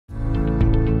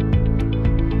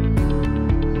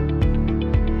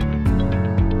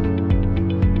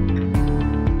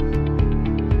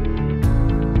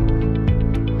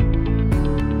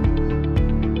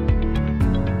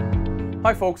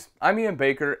Hi folks, I'm Ian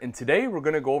Baker, and today we're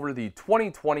going to go over the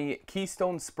 2020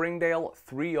 Keystone Springdale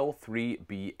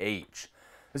 303BH.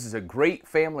 This is a great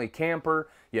family camper.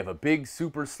 You have a big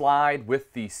super slide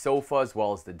with the sofa as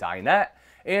well as the dinette,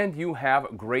 and you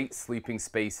have great sleeping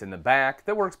space in the back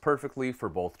that works perfectly for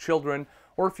both children,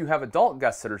 or if you have adult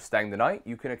guests that are staying the night,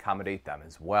 you can accommodate them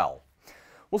as well.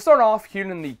 We'll start off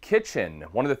here in the kitchen.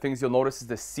 One of the things you'll notice is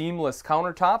the seamless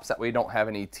countertops. That way you don't have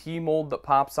any T-mold that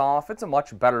pops off. It's a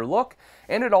much better look,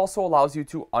 and it also allows you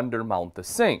to undermount the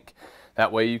sink.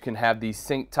 That way you can have the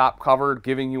sink top covered,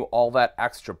 giving you all that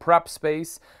extra prep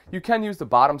space. You can use the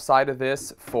bottom side of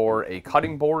this for a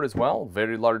cutting board as well.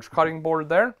 Very large cutting board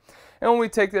there. And when we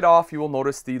take it off, you will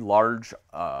notice the large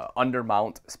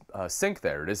undermount sink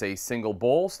there. It is a single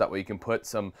bowl, so that way you can put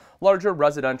some larger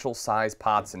residential size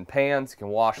pots and pans. You can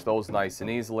wash those nice and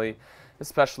easily,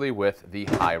 especially with the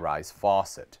high-rise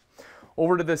faucet.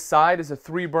 Over to this side is a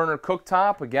 3-burner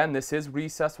cooktop. Again, this is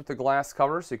recessed with the glass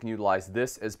cover, so you can utilize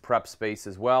this as prep space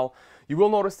as well. You will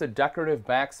notice the decorative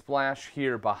backsplash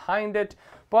here behind it,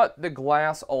 but the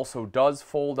glass also does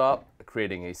fold up,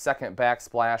 creating a second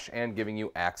backsplash and giving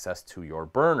you access to your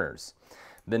burners.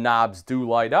 The knobs do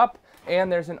light up,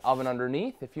 and there's an oven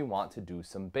underneath if you want to do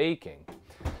some baking.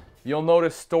 You'll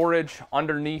notice storage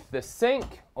underneath the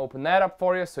sink. Open that up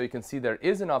for you so you can see there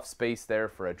is enough space there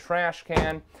for a trash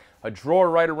can, a drawer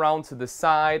right around to the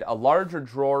side, a larger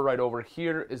drawer right over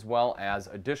here, as well as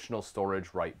additional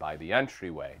storage right by the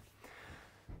entryway.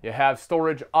 You have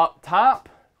storage up top.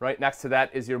 Right next to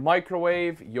that is your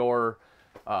microwave, your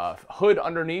hood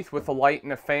underneath with a light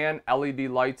and a fan, LED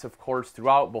lights of course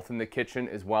throughout, both in the kitchen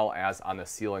as well as on the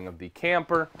ceiling of the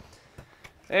camper.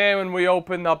 And when we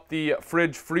open up the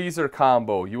fridge freezer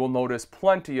combo, you will notice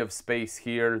plenty of space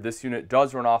here. This unit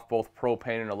does run off both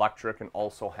propane and electric and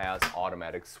also has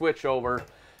automatic switchover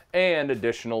and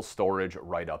additional storage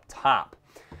right up top.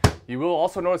 You will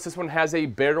also notice this one has a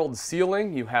barreled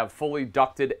ceiling. You have fully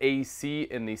ducted AC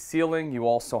in the ceiling. You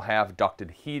also have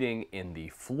ducted heating in the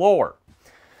floor.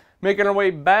 Making our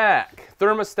way back,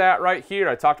 thermostat right here.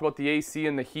 I talked about the AC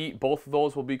and the heat. Both of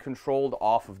those will be controlled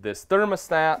off of this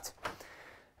thermostat.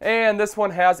 And this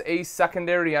one has a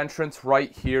secondary entrance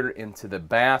right here into the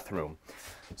bathroom.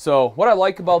 So what I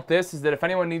like about this is that if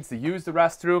anyone needs to use the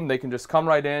restroom, they can just come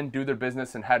right in, do their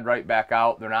business, and head right back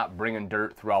out. They're not bringing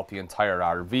dirt throughout the entire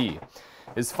RV.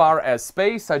 As far as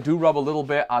space, I do rub a little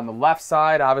bit on the left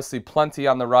side. Obviously plenty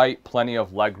on the right, plenty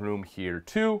of leg room here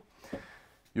too.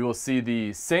 You will see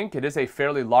the sink. It is a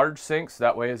fairly large sink, so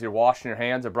that way as you're washing your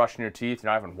hands or brushing your teeth,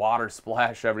 you're not having water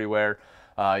splash everywhere.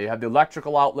 You have the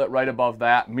electrical outlet right above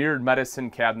that, mirrored medicine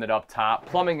cabinet up top,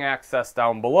 plumbing access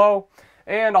down below,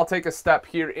 and I'll take a step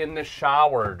here in the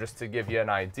shower just to give you an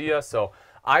idea. So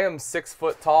I am 6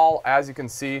 foot tall. As you can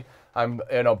see, I'm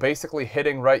basically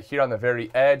hitting right here on the very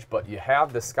edge, but you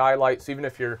have the skylight, so even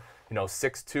if you're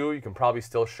 6'2", you can probably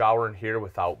still shower in here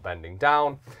without bending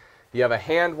down. You have a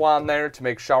hand wand there to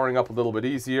make showering up a little bit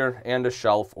easier, and a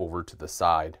shelf over to the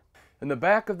side. In the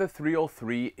back of the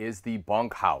 303 is the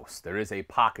bunk house. There is a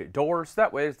pocket door, so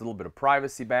that way there's a little bit of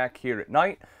privacy back here at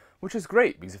night, which is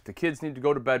great because if the kids need to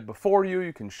go to bed before you,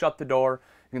 you can shut the door,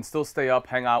 you can still stay up,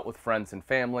 hang out with friends and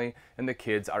family, and the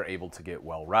kids are able to get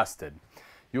well rested.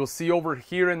 You'll see over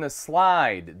here in the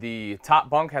slide, the top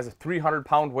bunk has a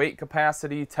 300-pound weight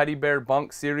capacity, teddy bear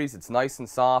bunk series. It's nice and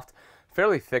soft.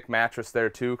 Fairly thick mattress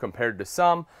there too compared to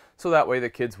some, so that way the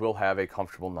kids will have a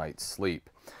comfortable night's sleep.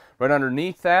 Right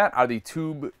underneath that are the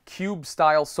tube cube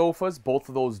style sofas. Both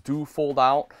of those do fold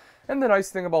out. And the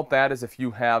nice thing about that is if you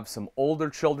have some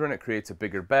older children, it creates a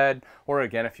bigger bed. Or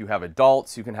again, if you have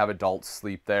adults, you can have adults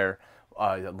sleep there.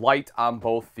 Light on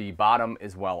both the bottom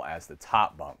as well as the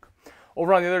top bunk.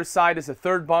 Over on the other side is a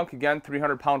third bunk. Again,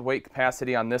 300-pound weight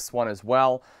capacity on this one as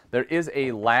well. There is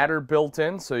a ladder built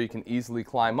in, so you can easily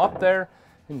climb up there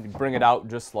and bring it out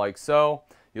just like so.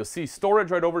 You'll see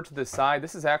storage right over to the side.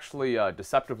 This is actually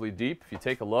deceptively deep. If you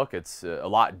take a look, it's a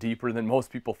lot deeper than most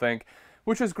people think,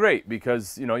 which is great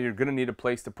because you're going to need a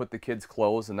place to put the kids'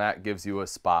 clothes, and that gives you a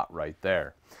spot right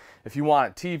there. If you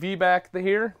want a TV back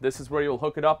here, this is where you'll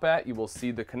hook it up at. You will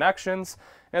see the connections,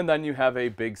 and then you have a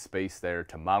big space there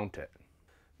to mount it.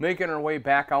 Making our way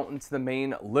back out into the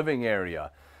main living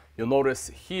area. You'll notice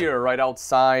here right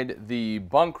outside the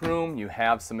bunk room, you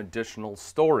have some additional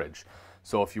storage.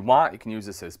 So if you want, you can use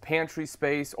this as pantry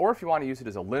space, or if you want to use it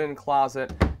as a linen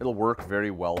closet, it'll work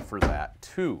very well for that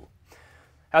too.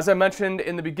 As I mentioned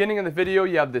in the beginning of the video,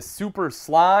 you have this super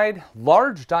slide,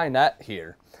 large dinette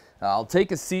here. I'll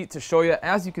take a seat to show you.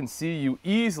 As you can see, you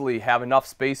easily have enough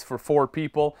space for 4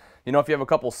 people. If you have a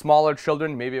couple smaller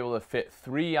children, maybe able to fit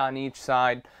 3 on each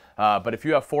side. But if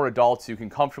you have 4 adults, you can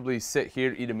comfortably sit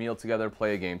here, eat a meal together,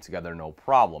 play a game together, no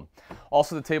problem.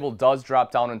 Also, the table does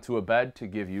drop down into a bed to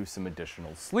give you some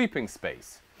additional sleeping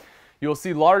space. You'll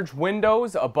see large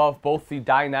windows above both the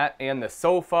dinette and the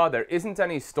sofa. There isn't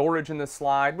any storage in the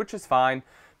slide, which is fine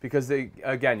because,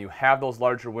 again, you have those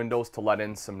larger windows to let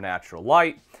in some natural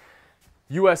light.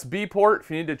 USB port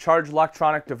if you need to charge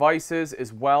electronic devices,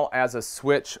 as well as a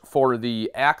switch for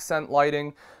the accent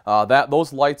lighting.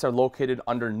 Those lights are located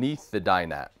underneath the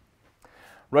dinette.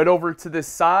 Right over to this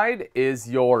side is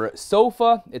your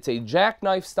sofa. It's a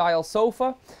jackknife style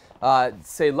sofa.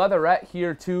 It's a leatherette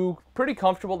here too, pretty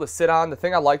comfortable to sit on. The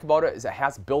thing I like about it is it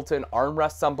has built-in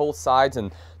armrests on both sides,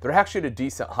 and they're actually at a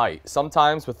decent height.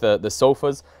 Sometimes with the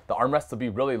sofas, the armrests will be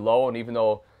really low, and even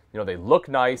though they look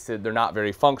nice, they're not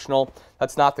very functional.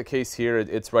 That's not the case here.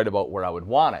 It's right about where I would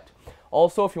want it.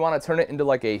 Also, if you want to turn it into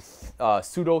like a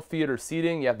pseudo theater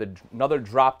seating, you have another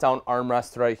drop-down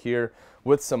armrest right here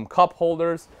with some cup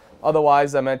holders.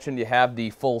 Otherwise, I mentioned you have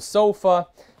the full sofa,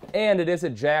 and it is a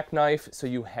jackknife, so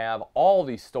you have all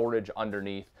the storage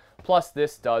underneath. Plus,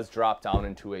 this does drop down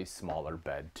into a smaller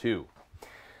bed too.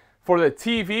 For the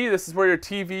TV, this is where your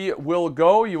TV will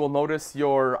go. You will notice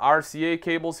your RCA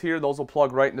cables here. Those will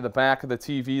plug right into the back of the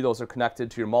TV. Those are connected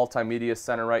to your multimedia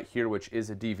center right here, which is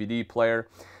a DVD player.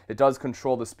 It does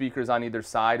control the speakers on either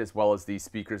side as well as the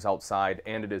speakers outside,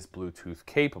 and it is Bluetooth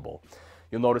capable.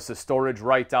 You'll notice the storage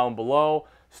right down below.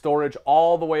 Storage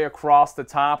all the way across the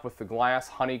top with the glass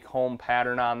honeycomb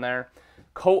pattern on there.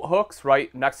 Coat hooks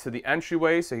right next to the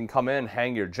entryway so you can come in and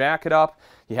hang your jacket up.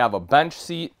 You have a bench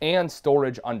seat and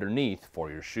storage underneath for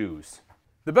your shoes.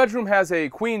 The bedroom has a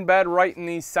queen bed right in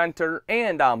the center,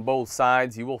 and on both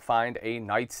sides you will find a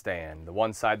nightstand. The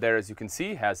one side there, as you can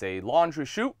see, has a laundry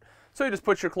chute. So you just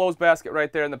put your clothes basket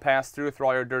right there in the pass-through, throw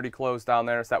all your dirty clothes down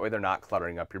there so that way they're not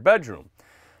cluttering up your bedroom.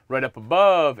 Right up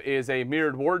above is a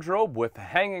mirrored wardrobe with a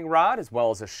hanging rod as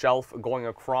well as a shelf going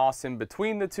across in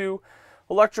between the two.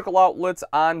 Electrical outlets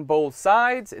on both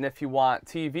sides, and if you want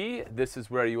TV, this is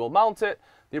where you will mount it.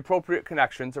 The appropriate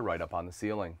connections are right up on the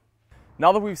ceiling.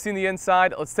 Now that we've seen the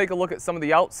inside, let's take a look at some of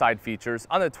the outside features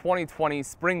on the 2020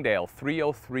 Springdale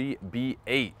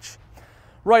 303BH.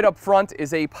 Right up front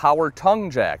is a power tongue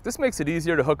jack. This makes it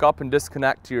easier to hook up and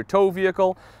disconnect to your tow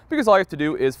vehicle because all you have to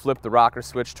do is flip the rocker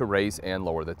switch to raise and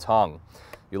lower the tongue.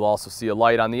 You'll also see a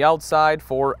light on the outside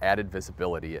for added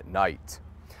visibility at night.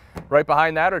 Right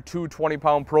behind that are two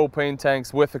 20-pound propane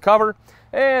tanks with a cover,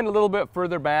 and a little bit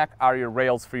further back are your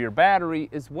rails for your battery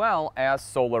as well as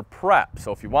solar prep.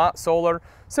 So if you want solar,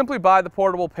 simply buy the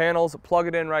portable panels, plug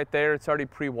it in right there. It's already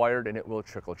pre-wired and it will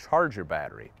trickle charge your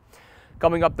battery.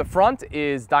 Coming up the front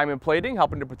is diamond plating,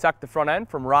 helping to protect the front end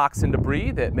from rocks and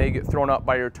debris that may get thrown up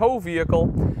by your tow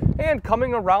vehicle. And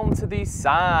coming around to the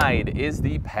side is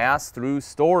the pass-through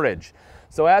storage.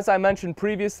 So as I mentioned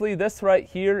previously, this right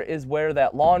here is where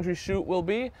that laundry chute will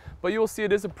be, but you will see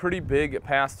it is a pretty big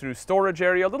pass-through storage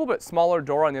area, a little bit smaller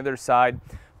door on the other side,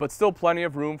 but still plenty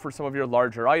of room for some of your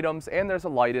larger items, and there's a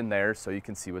light in there so you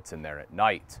can see what's in there at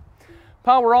night.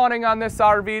 Power awning on this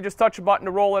RV, just touch a button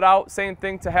to roll it out, same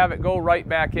thing to have it go right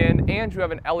back in, and you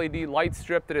have an LED light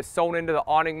strip that is sewn into the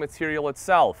awning material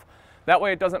itself. That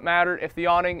way it doesn't matter if the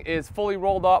awning is fully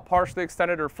rolled up, partially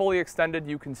extended, or fully extended,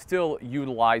 you can still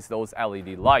utilize those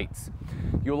LED lights.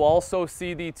 You'll also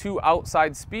see the two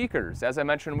outside speakers. As I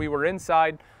mentioned, we were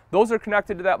inside. Those are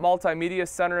connected to that multimedia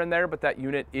center in there, but that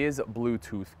unit is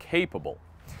Bluetooth capable.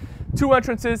 Two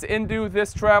entrances into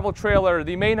this travel trailer.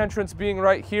 The main entrance being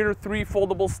right here, 3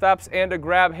 foldable steps and a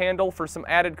grab handle for some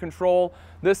added control.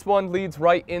 This one leads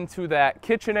right into that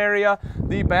kitchen area.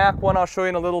 The back one I'll show you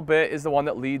in a little bit is the one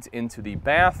that leads into the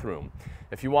bathroom.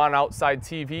 If you want an outside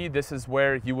TV, this is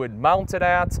where you would mount it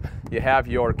at. You have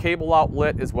your cable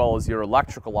outlet as well as your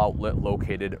electrical outlet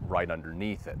located right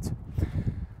underneath it.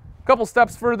 A couple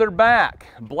steps further back,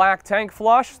 black tank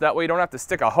flush. That way you don't have to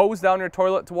stick a hose down your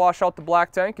toilet to wash out the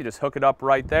black tank. You just hook it up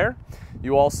right there.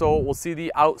 You also will see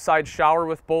the outside shower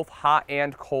with both hot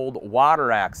and cold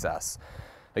water access.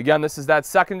 Again, this is that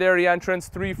secondary entrance,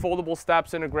 3 foldable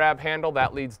steps and a grab handle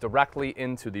that leads directly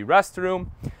into the restroom.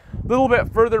 A little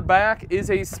bit further back is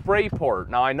a spray port.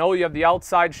 Now I know you have the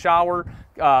outside shower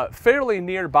fairly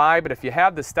nearby, but if you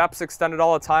have the steps extended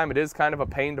all the time, it is kind of a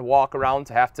pain to walk around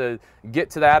to have to get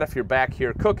to that if you're back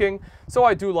here cooking. So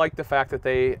I do like the fact that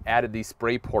they added the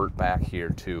spray port back here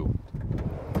too.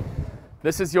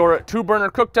 This is your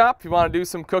 2-burner cooktop. If you want to do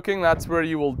some cooking, that's where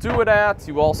you will do it at.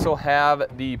 You also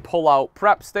have the pull-out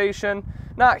prep station.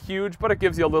 Not huge, but it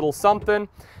gives you a little something.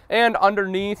 And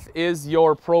underneath is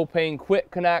your propane quick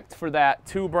connect for that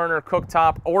 2-burner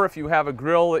cooktop, or if you have a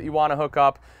grill that you want to hook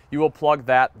up, you will plug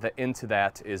that into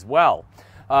that as well.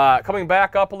 Coming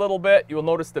back up a little bit, you will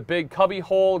notice the big cubby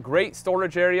hole, great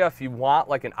storage area if you want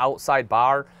like an outside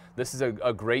bar. This is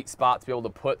a great spot to be able to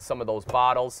put some of those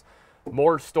bottles.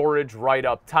 More storage right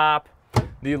up top.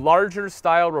 The larger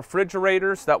style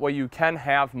refrigerators, that way you can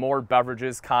have more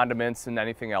beverages, condiments, and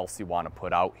anything else you want to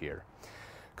put out here.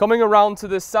 Coming around to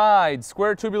this side,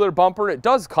 square tubular bumper. It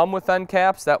does come with end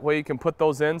caps, that way you can put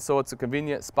those in, so it's a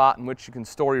convenient spot in which you can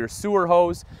store your sewer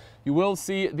hose. You will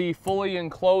see the fully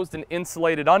enclosed and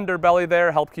insulated underbelly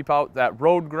there, help keep out that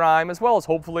road grime, as well as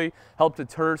hopefully help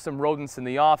deter some rodents in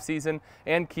the off season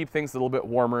and keep things a little bit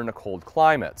warmer in the cold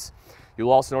climates.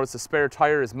 You'll also notice the spare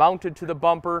tire is mounted to the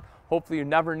bumper. Hopefully you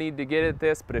never need to get at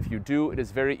this, but if you do, it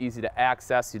is very easy to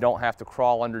access. You don't have to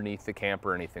crawl underneath the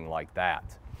camper or anything like that.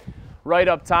 Right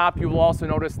up top, you will also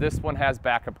notice this one has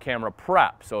backup camera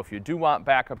prep. So if you do want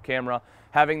backup camera,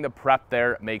 having the prep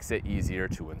there makes it easier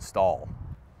to install.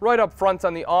 Right up front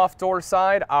on the off-door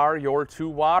side are your 2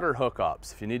 water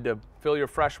hookups. If you need to fill your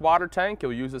fresh water tank,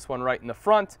 you'll use this one right in the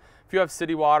front. If you have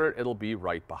city water, it'll be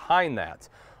right behind that.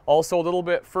 Also a little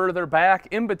bit further back,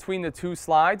 in between the 2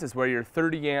 slides, is where your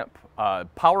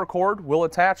 30-amp power cord will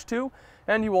attach to.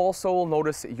 And you also will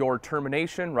notice your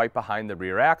termination right behind the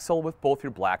rear axle with both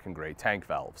your black and gray tank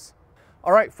valves.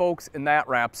 All right, folks, and that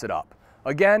wraps it up.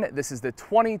 Again, this is the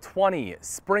 2020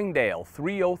 Springdale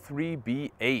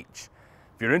 303BH.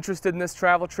 If you're interested in this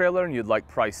travel trailer and you'd like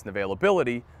price and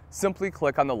availability, simply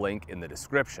click on the link in the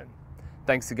description.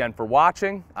 Thanks again for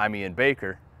watching. I'm Ian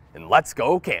Baker, and let's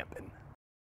go camping.